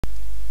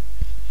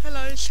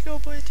Hello,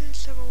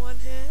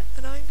 Schoolboy271 here,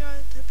 and I'm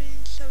going to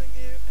be showing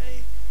you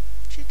a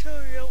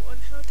tutorial on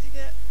how to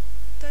get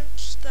Don't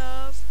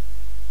Starve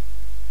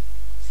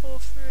for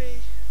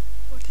free,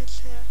 what is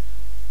here.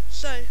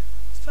 So,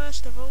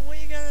 first of all, what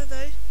you're going to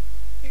do,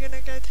 you're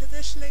going to go to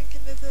this link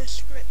in the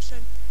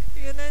description.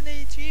 You're going to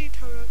need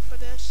uTorrent for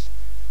this,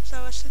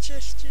 so I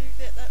suggest you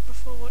get that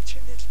before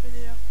watching this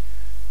video.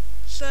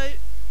 So,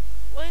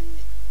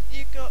 when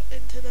you got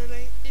into the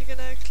link, you're going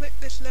to click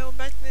this little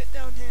magnet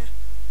down here.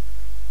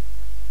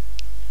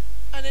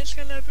 And it's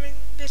going to bring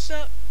this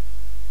up.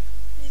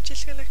 You're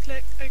just going to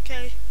click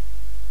OK.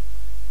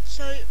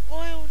 So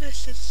while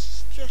this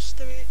is just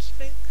doing its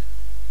thing,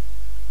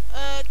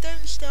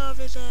 Don't Starve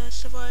is a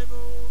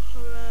survival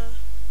horror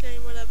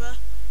game, whatever,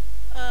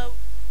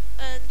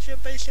 and you're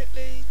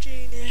basically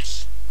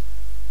genius.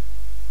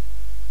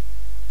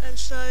 And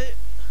so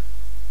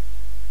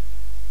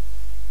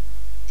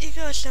you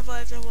gotta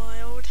survive the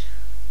wild,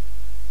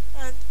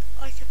 and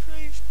I can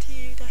prove to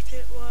you that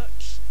it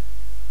works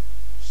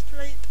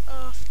straight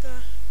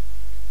after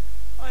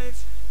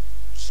I've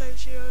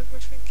showed you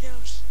everything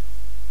else.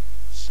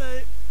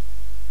 So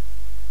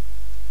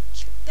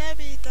that'll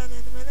be done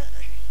in a minute.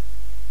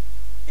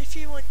 If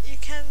you want, you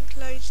can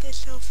close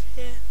this off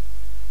here,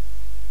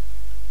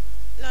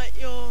 like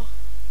your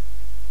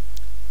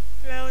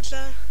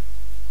browser,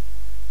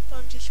 but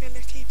I'm just going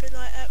to keep it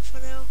like that for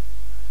now.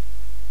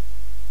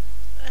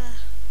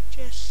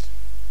 Just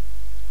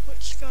put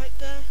Skype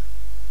there.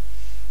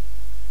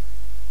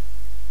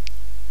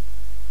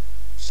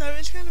 So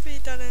it's going to be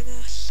done in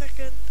a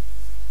second.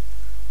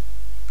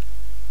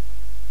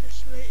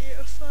 Just rate it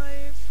a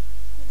 5,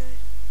 you know,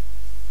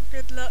 for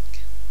good luck.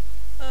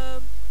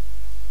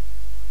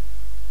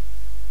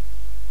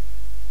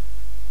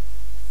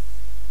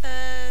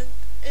 And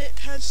it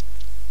has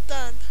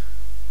done.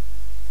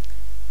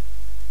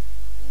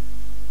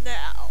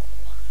 Now.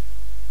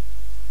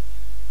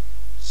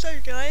 So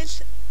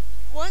guys,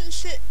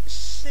 once it's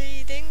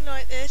seeding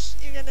like this,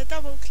 you're going to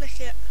double click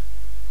it.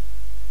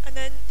 And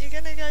then you're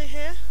going to go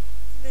here,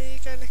 and then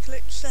you're going to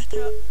click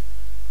setup,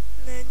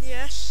 and then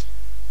yes.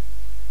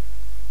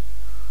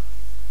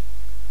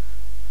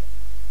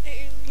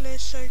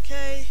 English,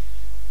 okay,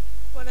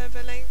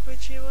 whatever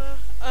language you are.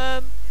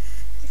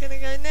 You're going to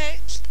go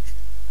next.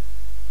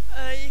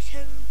 You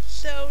can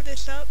set all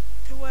this up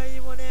to where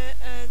you want it,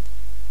 and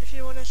if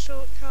you want a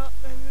shortcut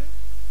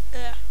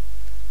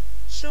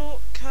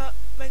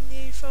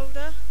menu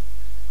folder,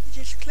 you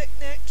just click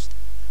next.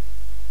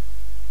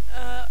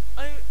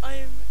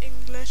 I'm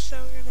English, so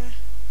I'm gonna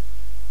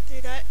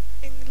do that.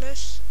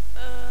 English.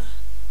 I'm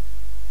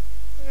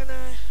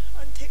gonna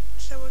untick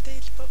some of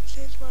these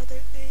boxes what I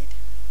don't need.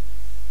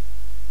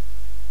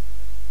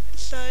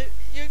 So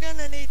you're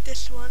gonna need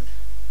this one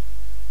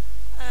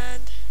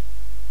and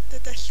the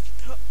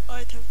desktop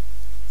item.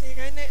 There you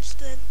go. Next,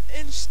 then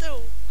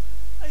install.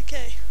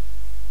 Okay.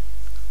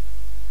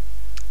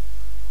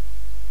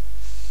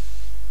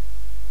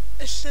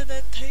 It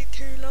shouldn't take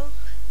too long.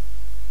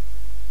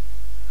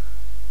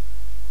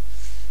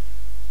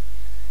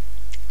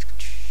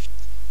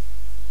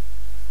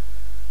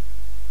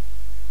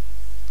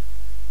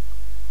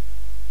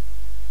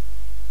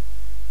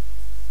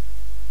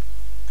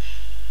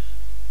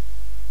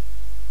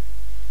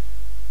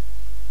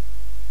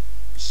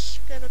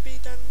 Gonna be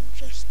done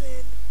just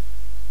in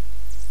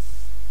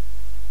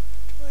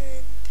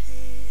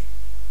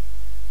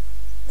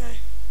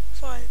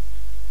 5,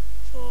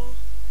 4,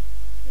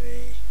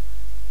 3,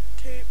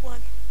 2,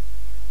 1,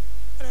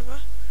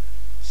 whatever.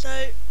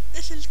 So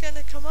this is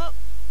gonna come up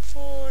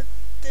for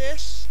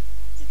this.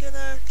 You're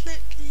gonna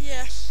click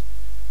yes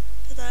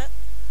to that.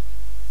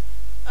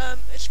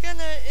 It's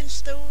gonna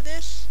install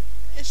this.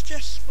 It's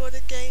just for the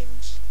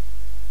game's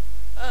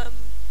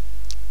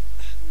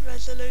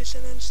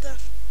resolution and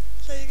stuff.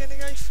 So you're going to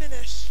go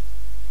finish,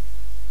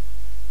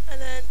 and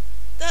then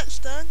that's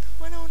done.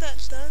 When all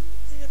that's done,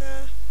 you're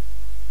going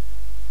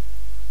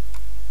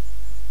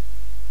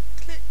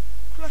to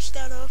cross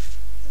that off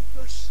and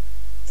cross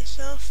this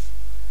off.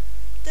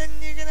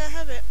 Then you're going to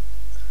have it.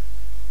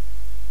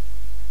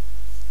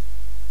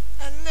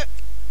 And look,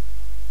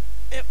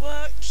 it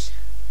works.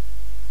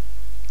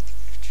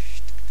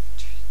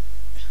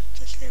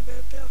 Just give it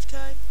a bit of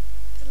time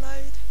to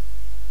load.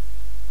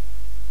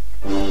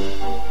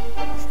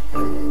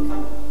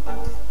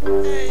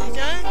 There you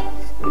go.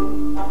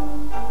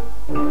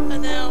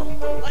 And now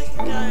I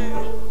can go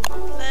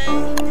play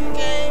new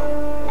game.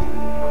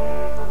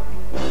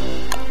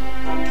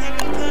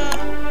 Character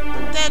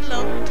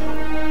deadlocked.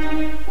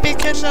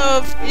 Because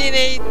of you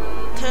need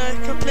to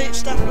complete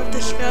stuff with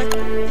this guy.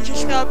 You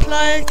just gotta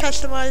play,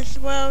 customize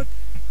the world,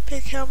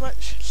 pick how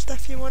much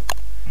stuff you want.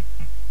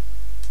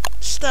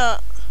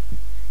 Start.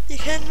 You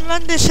can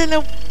run this in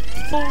a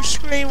full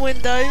screen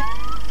window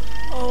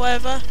or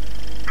whatever.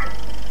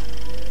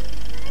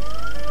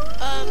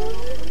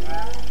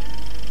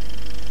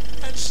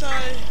 And so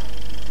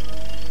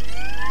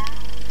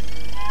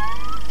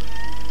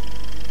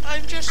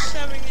I'm just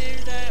showing you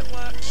that it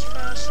works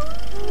first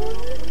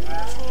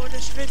before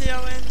this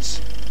video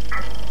ends.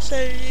 So so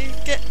you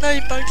get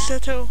no bugs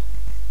at all.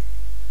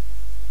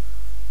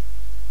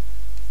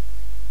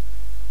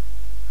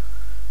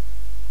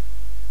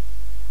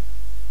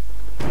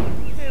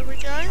 Here we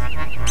go.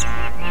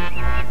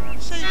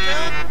 So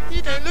John,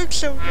 you don't look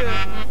so good.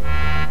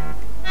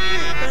 You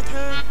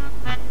better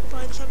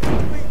find something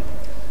to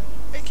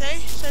eat. Okay,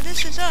 so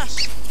this is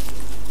us.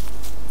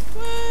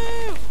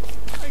 Woo!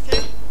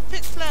 Okay,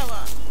 pick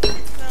flower.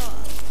 It's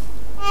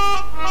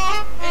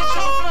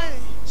all funny.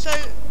 So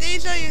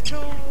these are your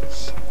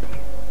tools.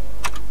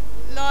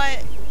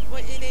 Light,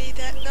 what you need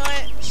at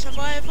night.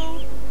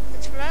 Survival,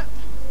 it's wrap.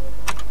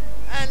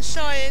 And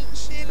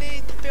science, you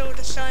need to build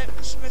a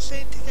science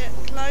machine to get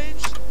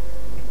clothes.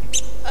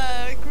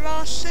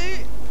 Grass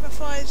suit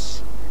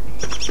provides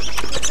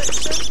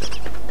protection.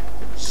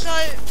 So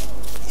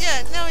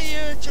yeah, now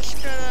you're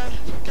just gonna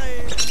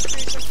go do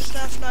some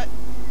stuff like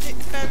pick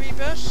berry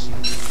bush,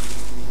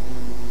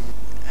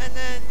 and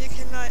then you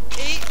can like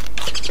eat.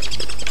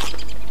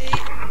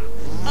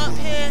 Up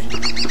here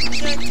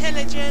is your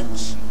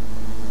intelligence,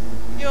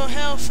 your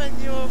health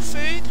and your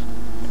food,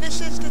 and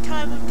this is the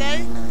time of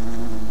day.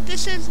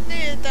 This is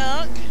near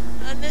dark,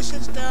 and this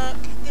is dark,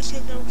 this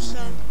is all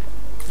sun.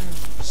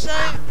 So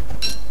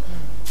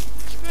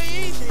it's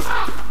very easy.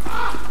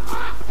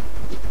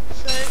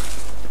 So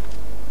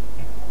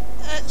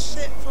that's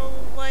it for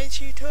my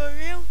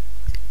tutorial,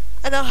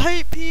 and I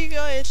hope you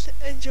guys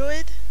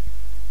enjoyed.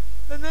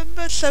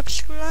 Remember,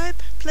 subscribe,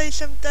 play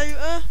some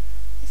Dota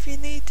if you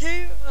need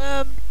to,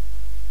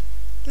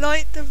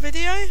 like the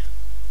video,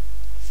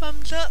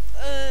 thumbs up,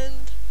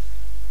 and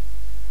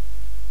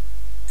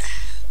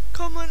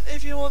comment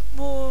if you want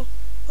more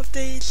of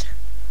these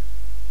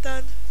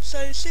done.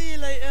 So see you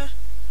later,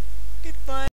 goodbye.